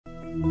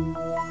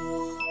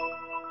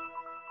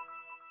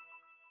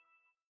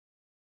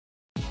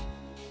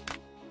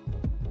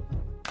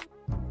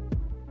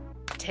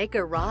Take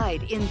a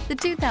ride in the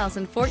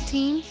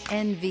 2014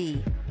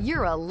 NV.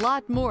 You're a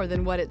lot more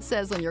than what it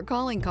says on your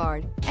calling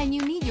card, and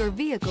you need your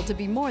vehicle to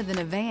be more than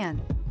a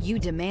van. You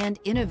demand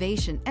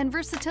innovation and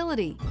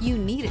versatility. You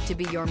need it to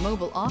be your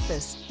mobile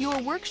office, your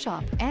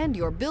workshop, and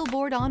your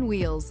billboard on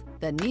wheels.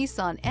 The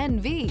Nissan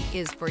NV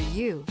is for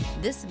you.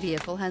 This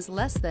vehicle has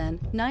less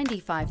than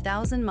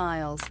 95,000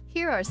 miles.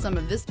 Here are some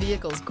of this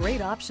vehicle's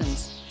great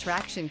options: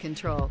 traction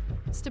control,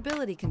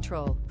 stability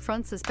control,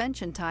 front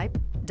suspension type,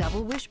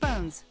 double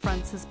wishbones,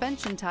 front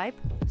suspension type,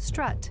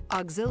 strut,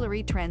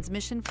 auxiliary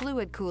transmission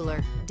fluid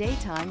cooler,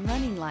 daytime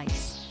running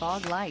lights,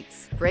 fog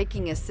lights,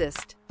 braking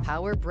assist,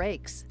 power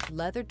brakes,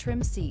 leather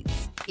trim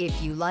seats.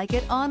 If you like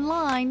it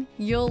online,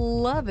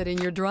 you'll love it in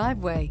your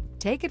driveway.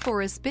 Take it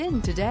for a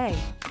spin today.